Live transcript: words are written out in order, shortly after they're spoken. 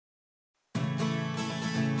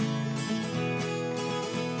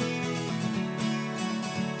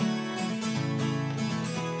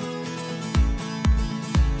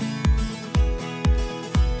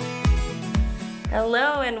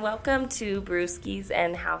Hello and welcome to Brewskis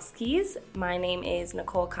and Housekeys. My name is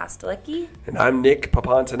Nicole Kostelecki. And I'm Nick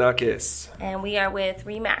Papantanakis. And we are with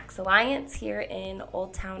Remax Alliance here in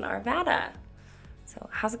Old Town Arvada. So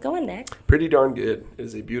how's it going, Nick? Pretty darn good. It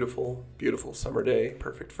is a beautiful, beautiful summer day.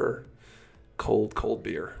 Perfect for cold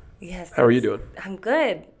beer. Yes. How are you doing? I'm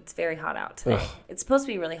good. It's very hot out today. Ugh. It's supposed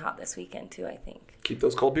to be really hot this weekend too, I think. Keep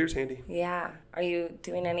those cold beers handy. Yeah. Are you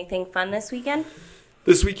doing anything fun this weekend?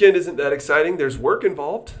 This weekend isn't that exciting. There's work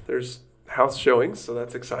involved. There's house showings, so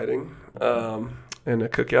that's exciting. And a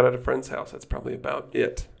cookout at a friend's house. That's probably about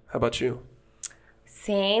it. How about you?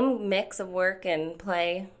 Same mix of work and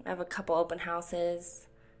play. I have a couple open houses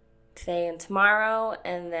today and tomorrow,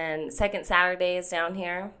 and then second Saturday is down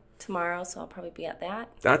here tomorrow, so I'll probably be at that.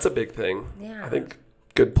 That's a big thing. Yeah. I think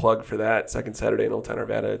good plug for that. Second Saturday in Old Town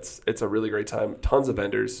Arvada. It's a really great time. Tons of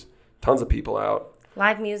vendors, tons of people out.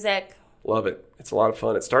 Live music. Love it. It's a lot of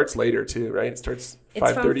fun. It starts later too, right? It starts 5:30.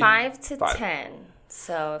 It's from 5 to 10.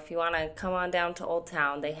 So if you want to come on down to Old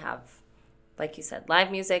Town, they have, like you said,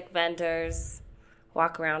 live music, vendors,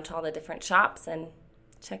 walk around to all the different shops and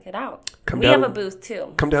check it out. We have a booth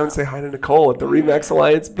too. Come down and say hi to Nicole at the Remax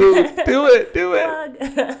Alliance booth. Do it. Do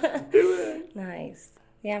it. Nice.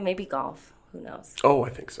 Yeah, maybe golf. Who knows? Oh,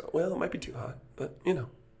 I think so. Well, it might be too hot, but No,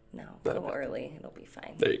 a little early. It'll be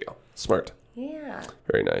fine. There you go. Smart. Yeah.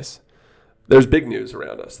 Very nice. There's big news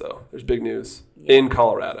around us, though. There's big news in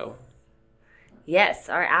Colorado. Yes,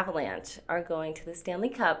 our Avalanche are going to the Stanley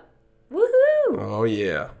Cup. Woohoo! Oh,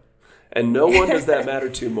 yeah. And no one does that matter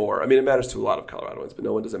to more. I mean, it matters to a lot of Coloradoans, but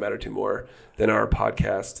no one does it matter to more than our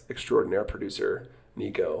podcast extraordinaire producer,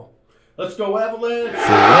 Nico. Let's go Avalanche!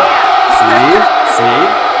 See?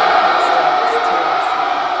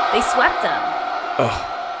 They swept them.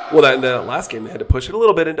 Oh. Well, that last game, they had to push it a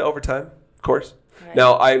little bit into overtime, of course. Right.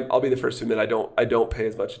 Now, I'll be the first to admit I don't pay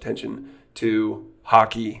as much attention to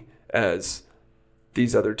hockey as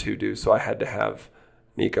these other two do. So I had to have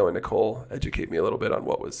Nico and Nicole educate me a little bit on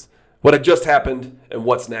what had just happened and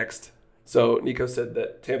what's next. So Nico said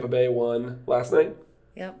that Tampa Bay won last night.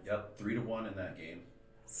 Yep. 3-1 in that game.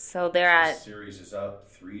 So they're at The series is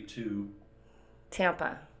up 3-2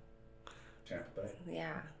 Tampa. Tampa Bay.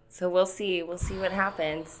 Yeah. So we'll see. We'll see what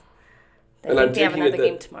happens. I And think I'm they have taking another it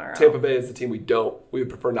game that tomorrow. Tampa Bay is the team we would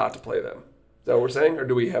prefer not to play them. Is that what we're saying, or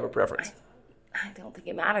do we have a preference? I don't think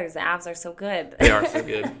it matters. The Avs are so good. They are so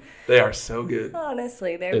good. They are so good.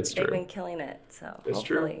 Honestly, It's they've true. been killing it. So It's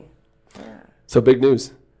true. hopefully. Yeah. So big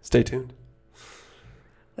news. Stay tuned.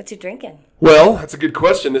 What you drinking? Well, that's a good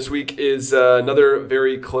question. This week is another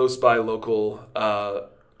very close by local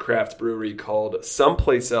craft brewery called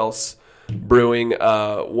Someplace Else Brewing.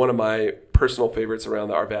 One of my personal favorites around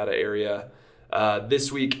the Arvada area.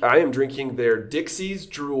 This week I am drinking their Dixie's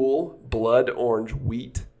Drool Blood Orange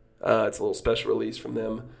Wheat. It's a little special release from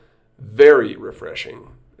them. Very refreshing.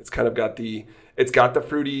 It's kind of got the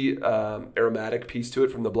fruity aromatic piece to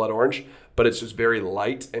it from the blood orange, but it's just very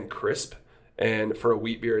light and crisp. And for a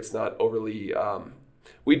wheat beer, it's not overly.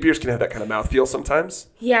 Wheat beers can have that kind of mouthfeel sometimes.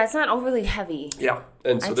 Yeah, it's not overly heavy. Yeah,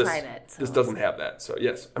 and so I this tried it, so this doesn't have that. So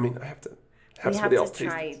yes, I mean I have to have We somebody have else to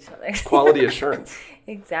taste try it. each other. Quality assurance.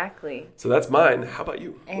 Exactly. So that's mine. How about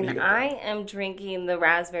you? What do And you got I am drinking the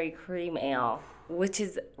raspberry cream ale, which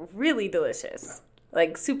is really delicious.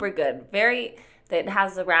 Like super good. It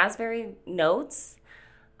has the raspberry notes,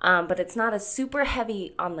 but it's not a super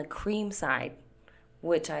heavy on the cream side,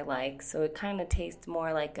 which I like. So it kind of tastes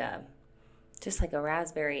more like just like a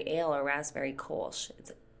raspberry ale or raspberry kolsch.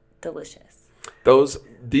 It's delicious.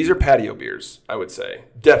 These are patio beers, I would say.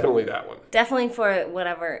 Definitely that one. Definitely for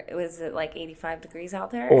whatever, was it like 85 degrees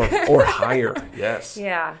out there? Or higher, yes.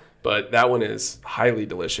 Yeah. But that one is highly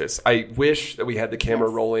delicious. I wish that we had the camera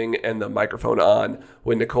rolling and the microphone on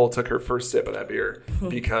when Nicole took her first sip of that beer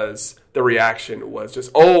because the reaction was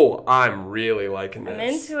just, oh, I'm really liking this. I'm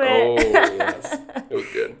into it. Oh, yes. It was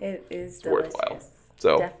good. It is It's delicious. worthwhile.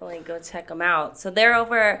 So Definitely go check them out. So they're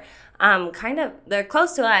over, they're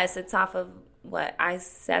close to us. It's off of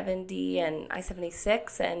I-70 and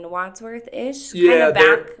I-76 and Wadsworth-ish. yeah, kind of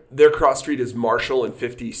back. their cross street is Marshall and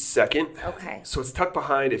 52nd. Okay. So it's tucked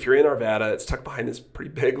behind, if you're in Arvada, it's tucked behind this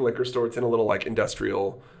pretty big liquor store. It's in a little like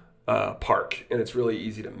industrial park, and it's really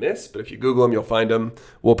easy to miss. But if you Google them, you'll find them.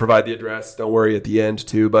 We'll provide the address. Don't worry at the end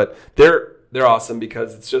too. But they're awesome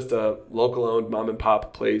because it's just a local owned mom and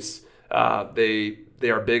pop place. They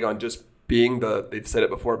are big on just being they've said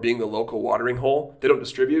it before, being the local watering hole. They don't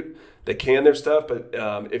distribute. They can their stuff, but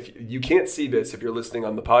if you can't see this, if you're listening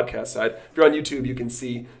on the podcast side, if you're on YouTube, you can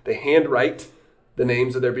see they handwrite the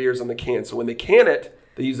names of their beers on the can. So when they can it,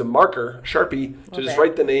 they use a marker, Sharpie, to just it.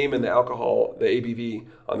 write the name and the alcohol, the ABV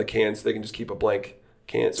on the can, so they can just keep a blank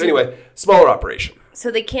can. So anyway, smaller operation. So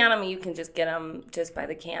they can them. You can just get them just by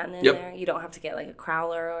the can in there. You don't have to get like a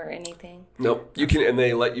crowler or anything. Nope. You can, and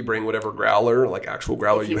they let you bring whatever growler, like actual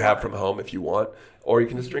growler If you you have want. from home if you want, or you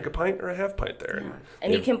can just drink a pint or a half pint there. Yeah.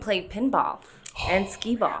 And you can play pinball and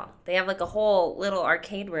skee ball. They have like a whole little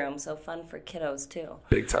arcade room, so fun for kiddos too.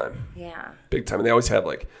 Big time. Yeah. Big time. And they always have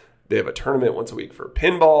they have a tournament once a week for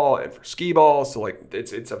pinball and for skee ball. So like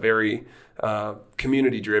it's a very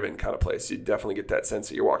community driven kind of place. You definitely get that sense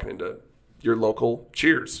that you're walking into your local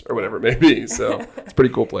Cheers or whatever it may be. So it's a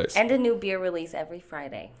pretty cool place. And a new beer release every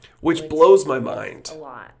Friday. Which blows my mind. A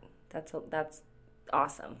lot. That's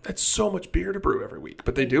awesome. That's so much beer to brew every week,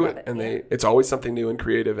 but they do love it. it, And yeah. it's always something new and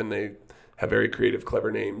creative, and they have very creative,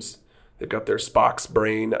 clever names. They've got their Spock's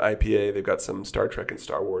Brain IPA. They've got some Star Trek and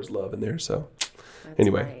Star Wars love in there. So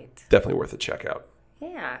anyway, right. definitely worth a check out.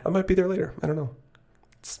 Yeah. I might be there later. I don't know.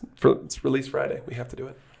 It's release Friday. We have to do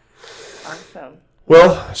it. Awesome.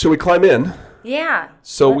 Well, shall we climb in? Yeah.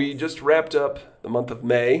 So we just wrapped up the month of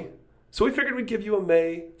May. So we figured we'd give you a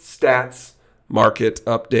May stats market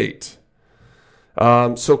update.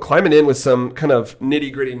 So climbing in with some kind of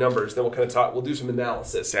nitty gritty numbers, then we'll kind of talk. We'll do some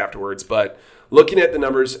analysis afterwards. But looking at the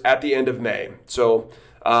numbers at the end of May. So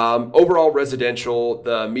overall residential,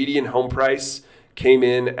 the median home price came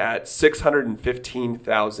in at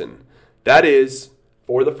 $615,000. That is,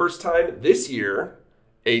 for the first time this year,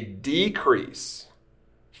 a decrease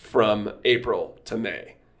from April to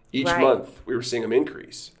May. Each Right. month we were seeing them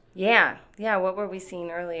increase. Yeah. Yeah. What were we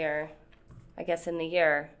seeing earlier? I guess in the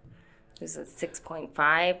year. It was a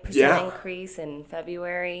 6.5% Yeah. increase in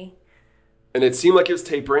February. And it seemed like it was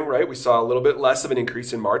tapering, right? We saw a little bit less of an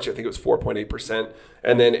increase in March. I think it was 4.8%.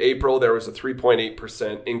 And then April, there was a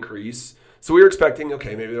 3.8% increase. So we were expecting,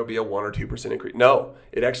 okay, maybe there'll be a 1 or 2% increase. No,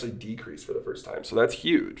 it actually decreased for the first time. So that's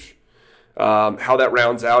huge. How that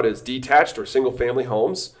rounds out is detached or single family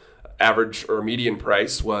homes. Average or median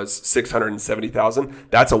price was $670,000.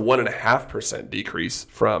 That's a 1.5% decrease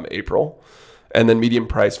from April. And then median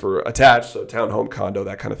price for attached, so townhome, condo,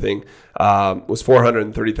 that kind of thing, was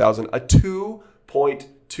 $430,000, a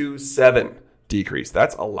 2.27 decrease.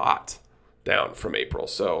 That's a lot down from April.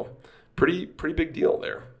 So pretty big deal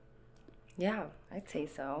there. Yeah, I'd say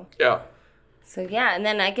so. Yeah. So yeah, and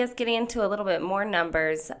then I guess getting into a little bit more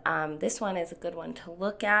numbers, this one is a good one to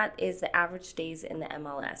look at, is the average days in the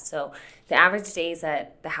MLS. So the average days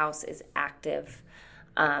that the house is active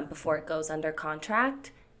before it goes under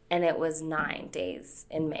contract, and it was 9 days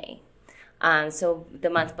in May. So the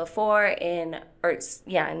month before in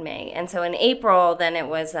May, and so in April then it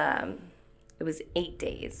was 8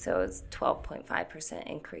 days, so it was 12.5%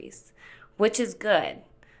 increase, which is good.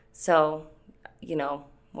 So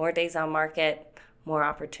more days on market, more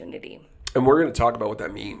opportunity. And we're going to talk about what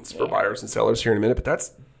that means for buyers and sellers here in a minute, but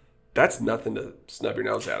that's nothing to snub your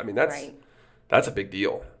nose at. I mean, that's a big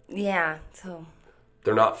deal. Yeah, so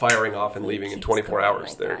They're not firing off and leaving in keeps 24 going hours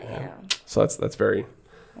like there. that, yeah. So that's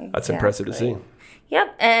impressive to see.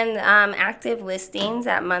 Yep, and active listings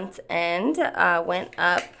at month's end went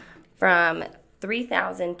up from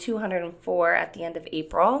 3,204 at the end of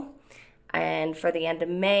April. And for the end of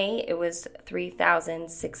May, it was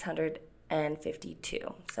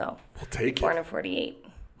 3,652. So We'll take it. 448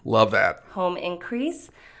 Love that. home increase,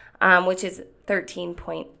 which is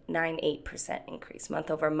 13.98% increase month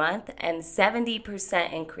over month and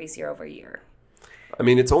 70% increase year over year. I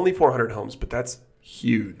mean, it's only 400 homes, but that's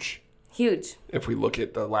huge. Huge. If we look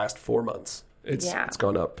at the last 4 months, it's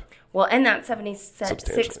gone up. Well, and that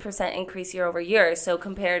 76% increase year over year. So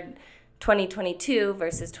compared 2022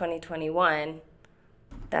 versus 2021,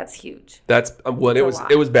 that's huge. That's it was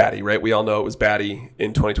lot. it was batty, right? We all know it was batty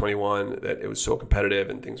in 2021, that it was so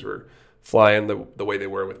competitive and things were flying the way they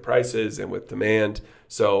were with prices and with demand.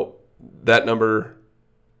 So that number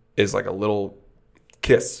is like a little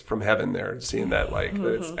kiss from heaven there, seeing that that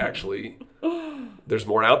it's actually there's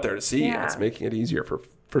more out there to see, and it's making it easier for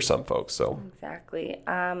some folks. So Exactly.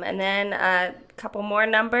 And then a couple more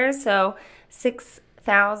numbers. So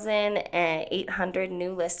 6,800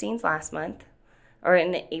 new listings last month, or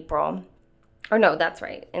in April. Or no, that's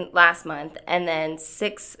right, last month. And then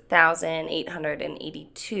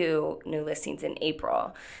 6,882 new listings in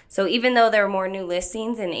April. So even though there were more new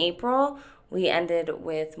listings in April, we ended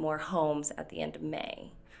with more homes at the end of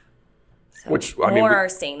May. So Which, more are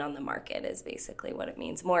staying on the market is basically what it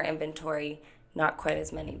means. More inventory, not quite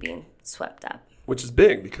as many being swept up. which is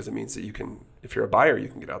big because it means that you can, if you're a buyer, you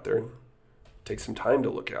can get out there and take some time to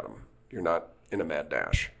look at them. You're not in a mad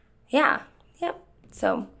dash. Yeah. Yep.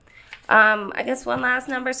 So I guess one last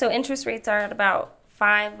number. So interest rates are at about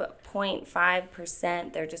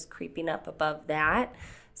 5.5%. They're just creeping up above that.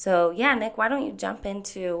 So, yeah, Nick, why don't you jump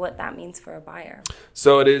into what that means for a buyer?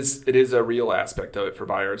 So it is a real aspect of it for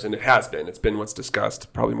buyers, and it has been. It's been what's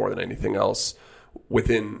discussed probably more than anything else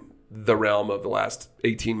within the realm of the last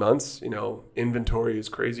 18 months. Inventory is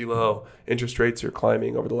crazy low. Interest rates are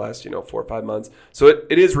climbing over the last, 4 or 5 months. So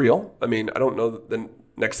it is real. I mean, I don't know the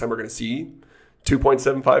next time we're going to see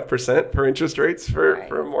 2.75% for interest rates for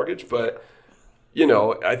a mortgage, but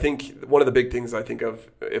I think one of the big things I think of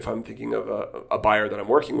if I'm thinking of a buyer that I'm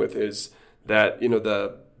working with is that,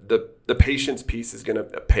 the patience piece is going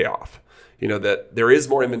to pay off. That there is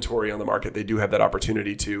more inventory on the market. They do have that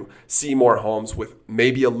opportunity to see more homes with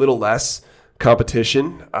maybe a little less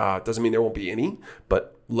competition. Doesn't mean there won't be any,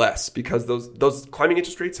 but less, because those climbing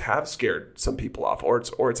interest rates have scared some people off,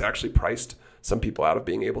 or it's actually priced some people out of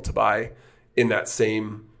being able to buy in that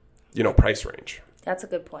same, price range. That's a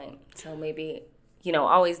good point. So maybe,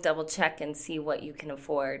 always double check and see what you can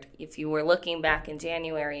afford. If you were looking back in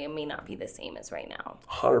January, it may not be the same as right now.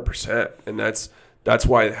 100%. And that's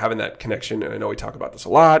why having that connection, and I know we talk about this a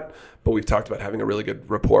lot, but we've talked about having a really good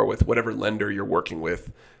rapport with whatever lender you're working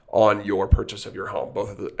with on your purchase of your home,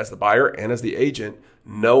 both as the buyer and as the agent,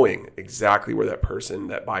 knowing exactly where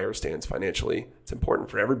that buyer stands financially. It's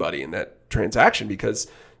important for everybody in that transaction, because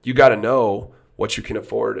you got to know what you can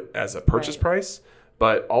afford as a purchase price.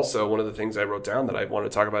 But also, one of the things I wrote down that I want to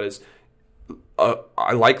talk about is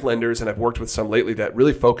I like lenders, and I've worked with some lately that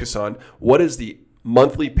really focus on what is the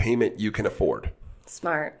monthly payment you can afford.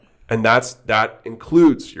 Smart. And that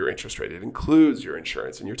includes your interest rate. It includes your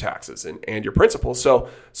insurance and your taxes and your principal. So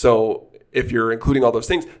if you're including all those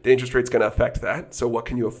things, the interest rate's going to affect that. So what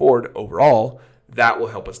can you afford overall? That will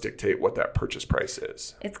help us dictate what that purchase price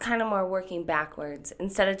is. It's kind of more working backwards.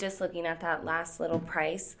 Instead of just looking at that last little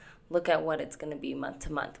price, look at what it's going to be month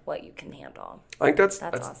to month, what you can handle. I think that's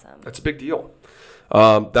awesome. That's a big deal.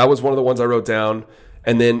 That was one of the ones I wrote down.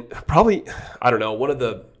 And then probably, I don't know, one of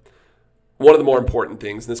the more important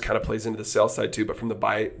things, and this kind of plays into the sell side too, but from the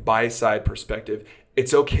buy side perspective,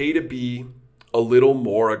 it's okay to be a little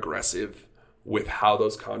more aggressive with how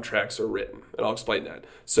those contracts are written. And I'll explain that.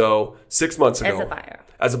 So 6 months ago,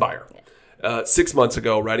 as a buyer, yeah. 6 months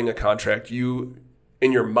ago, writing a contract, you,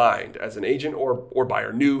 in your mind as an agent or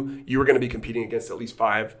buyer, knew you were going to be competing against at least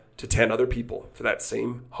 5 to 10 other people for that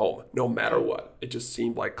same home, no matter what. It just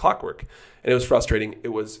seemed like clockwork. And it was frustrating. It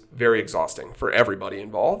was very exhausting for everybody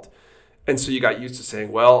involved. And so you got used to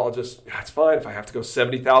saying, well, that's fine if I have to go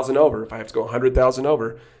 70,000 over, if I have to go 100,000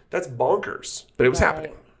 over. That's bonkers. But it was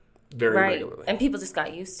happening very regularly. And people just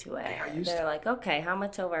got used to it. They're like, okay, how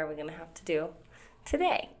much over are we going to have to do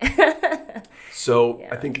today? So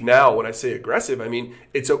I think now when I say aggressive, I mean,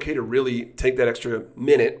 it's okay to really take that extra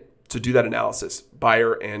minute to do that analysis,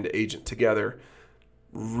 buyer and agent together,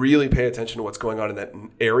 really pay attention to what's going on in that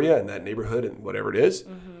area, in that neighborhood, and whatever it is.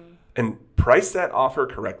 Mm-hmm. And price that offer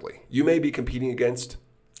correctly. You may be competing against.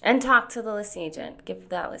 And talk to the listing agent. Give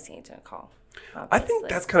that listing agent a call. Obviously. I think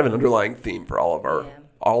that's kind of an underlying theme for all of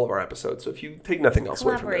our episodes. So if you take nothing else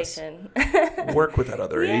away from this, work with that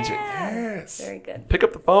other agent. Yes. Very good. Pick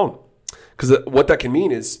up the phone. Because what that can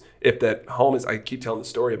mean is if that home is, I keep telling the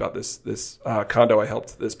story about this condo I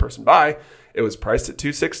helped this person buy. It was priced at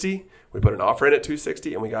 $260,000. We put an offer in at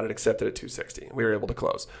 $260,000 and we got it accepted at $260,000. And we were able to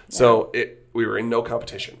close. Yeah. So we were in no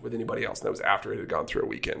competition with anybody else. And that was after it had gone through a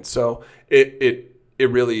weekend. So it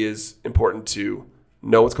really is important to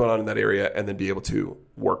know what's going on in that area and then be able to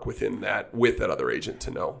work within that with that other agent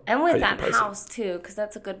to know. And with that house too, because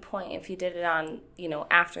that's a good point. If you did it on,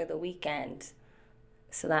 after the weekend,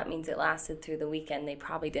 so that means it lasted through the weekend, they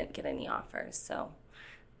probably didn't get any offers. So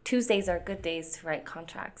Tuesdays are good days to write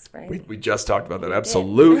contracts, right? We just talked about that.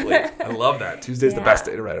 Absolutely. I love that. Tuesday's the best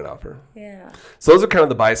day to write an offer. Yeah. So those are kind of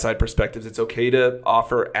the buy side perspectives. It's okay to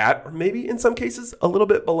offer at, or maybe in some cases, a little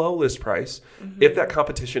bit below list price if that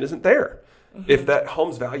competition isn't there. Mm-hmm. If that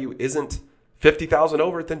home's value isn't $50,000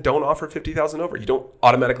 over, then don't offer $50,000 over. You don't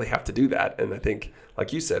automatically have to do that. And I think,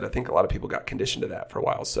 like you said, I think a lot of people got conditioned to that for a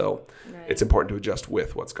while. So it's important to adjust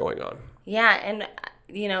with what's going on. Yeah. And,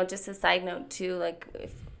 just a side note too, like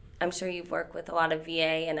I'm sure you've worked with a lot of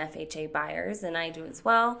VA and FHA buyers, and I do as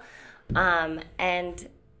well. And,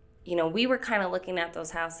 we were kind of looking at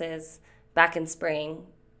those houses back in spring,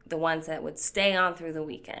 the ones that would stay on through the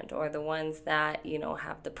weekend or the ones that,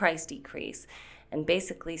 have the price decrease, and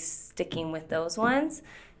basically sticking with those ones.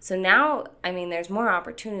 So now, there's more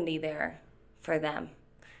opportunity there for them,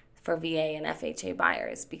 for VA and FHA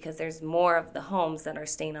buyers, because there's more of the homes that are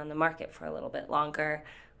staying on the market for a little bit longer,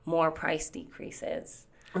 more price decreases.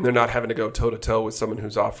 And they're not having to go toe-to-toe with someone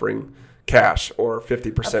who's offering cash or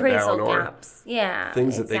 50% Appraisal down or gaps. Yeah,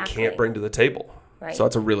 things that they can't bring to the table. Right. So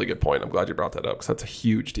that's a really good point. I'm glad you brought that up because that's a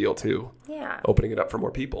huge deal too. Yeah. Opening it up for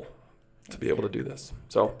more people to be able to do this.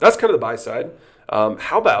 So that's kind of the buy side.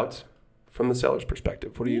 How about from the seller's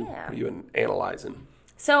perspective? What are you analyzing?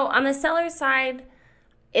 So on the seller side,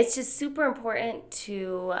 it's just super important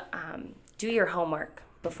to do your homework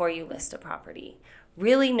before you list a property.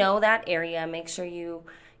 Really know that area. Make sure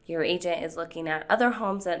your agent is looking at other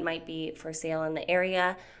homes that might be for sale in the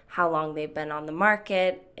area, how long they've been on the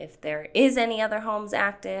market, if there is any other homes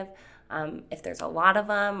active, if there's a lot of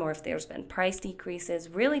them, or if there's been price decreases.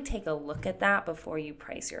 Really take a look at that before you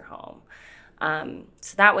price your home.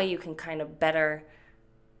 So that way you can kind of better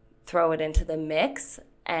throw it into the mix.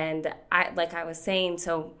 And like I was saying,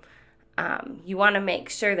 so you want to make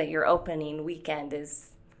sure that your opening weekend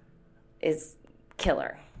is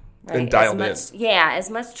killer. Right? And dialed in. Yeah,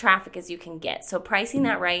 as much traffic as you can get. So pricing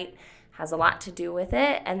that right has a lot to do with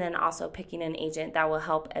it. And then also picking an agent that will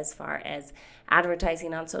help as far as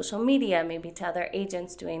advertising on social media, maybe to other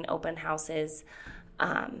agents doing open houses.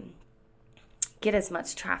 Get as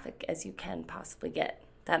much traffic as you can possibly get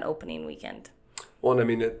that opening weekend. Well, and I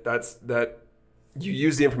mean, that's you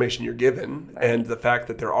use the information you're given, right, and the fact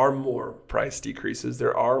that there are more price decreases,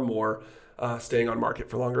 there are more staying on market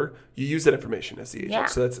for longer. You use that information as the agent. Yeah.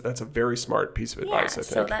 So that's a very smart piece of advice, I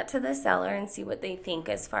think. Show that to the seller and see what they think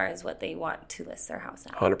as far as what they want to list their house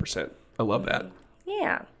at. 100%. I love that.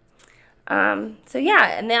 Yeah. So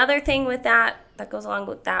yeah, and the other thing with that goes along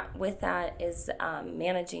with that is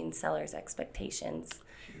managing sellers' expectations.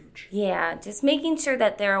 Huge. Yeah, just making sure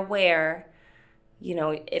that they're aware.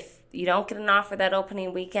 If you don't get an offer that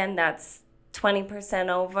opening weekend, that's 20%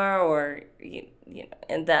 over, or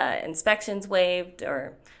and the inspection's waived,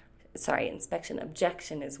 inspection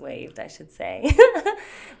objection is waived, I should say.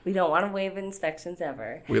 We don't want to waive inspections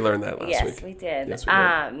ever. We learned that last week. Yes, we did.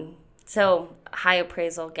 So high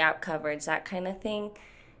appraisal, gap coverage, that kind of thing.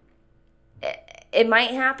 It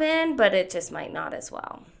might happen, but it just might not as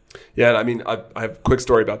well. Yeah, I mean, I have a quick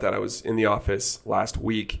story about that. I was in the office last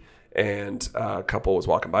week, and a couple was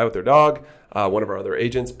walking by with their dog. One of our other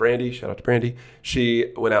agents, Brandy, shout out to Brandy,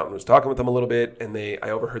 she went out and was talking with them a little bit, and I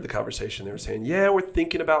overheard the conversation. They were saying, yeah, we're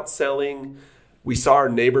thinking about selling. We saw our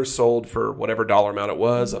neighbors sold for whatever dollar amount it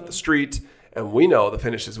was up the street, and we know the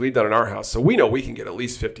finishes we've done in our house, so we know we can get at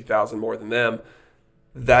least $50,000 more than them.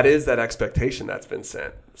 That is that expectation that's been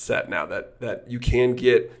set now, that you can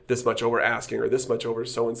get this much over asking or this much over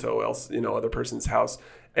so-and-so else, other person's house.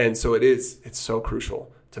 And so it's so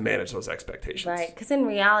crucial to manage those expectations. Right, because in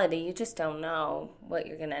reality, you just don't know what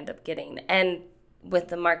you're going to end up getting. And with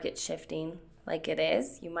the market shifting like it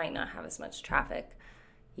is, you might not have as much traffic.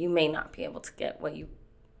 You may not be able to get what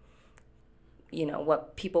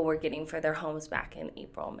what people were getting for their homes back in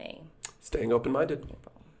April, May. Staying open-minded.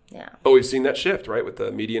 Yeah. But we've seen that shift, right, with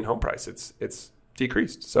the median home price. It's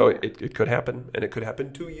decreased. So it could happen, and it could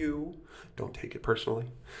happen to you. Don't take it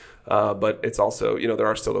personally. But it's also, there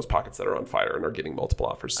are still those pockets that are on fire and are getting multiple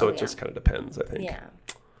offers. So it just kind of depends, I think. Yeah,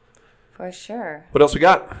 for sure. What else we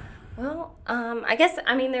got? Well, I guess,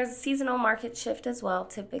 there's a seasonal market shift as well.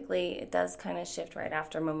 Typically, it does kind of shift right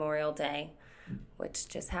after Memorial Day, which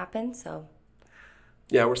just happened. So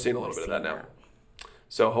yeah, we're seeing a little bit of that now.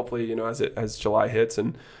 So hopefully, as July hits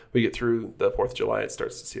and we get through the 4th of July, it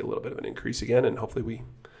starts to see a little bit of an increase again, and hopefully we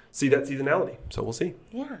see that seasonality. So we'll see.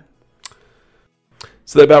 Yeah.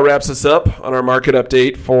 So that about wraps us up on our market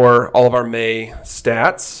update for all of our May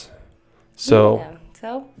stats. So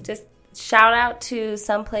just shout out to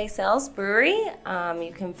Someplace Else Brewery.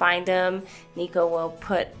 You can find them. Nico will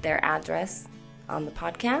put their address on the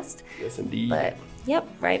podcast. Yes, indeed. But,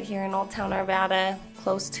 right here in Old Town Arvada,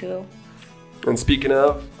 close to. And speaking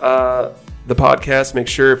of the podcast, make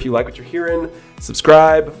sure if you like what you're hearing,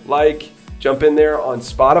 subscribe, jump in there on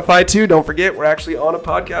Spotify too. Don't forget, we're actually on a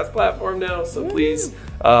podcast platform now, so please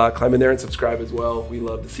climb in there and subscribe as well. We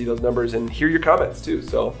love to see those numbers and hear your comments too.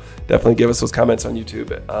 So definitely give us those comments on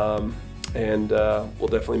YouTube, and we'll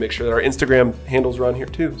definitely make sure that our Instagram handles are on here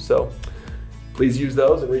too. So please use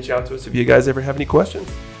those and reach out to us if you guys ever have any questions.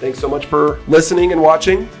 Thanks so much for listening and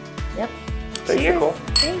watching. Yep. Thanks, Cheers. Nicole.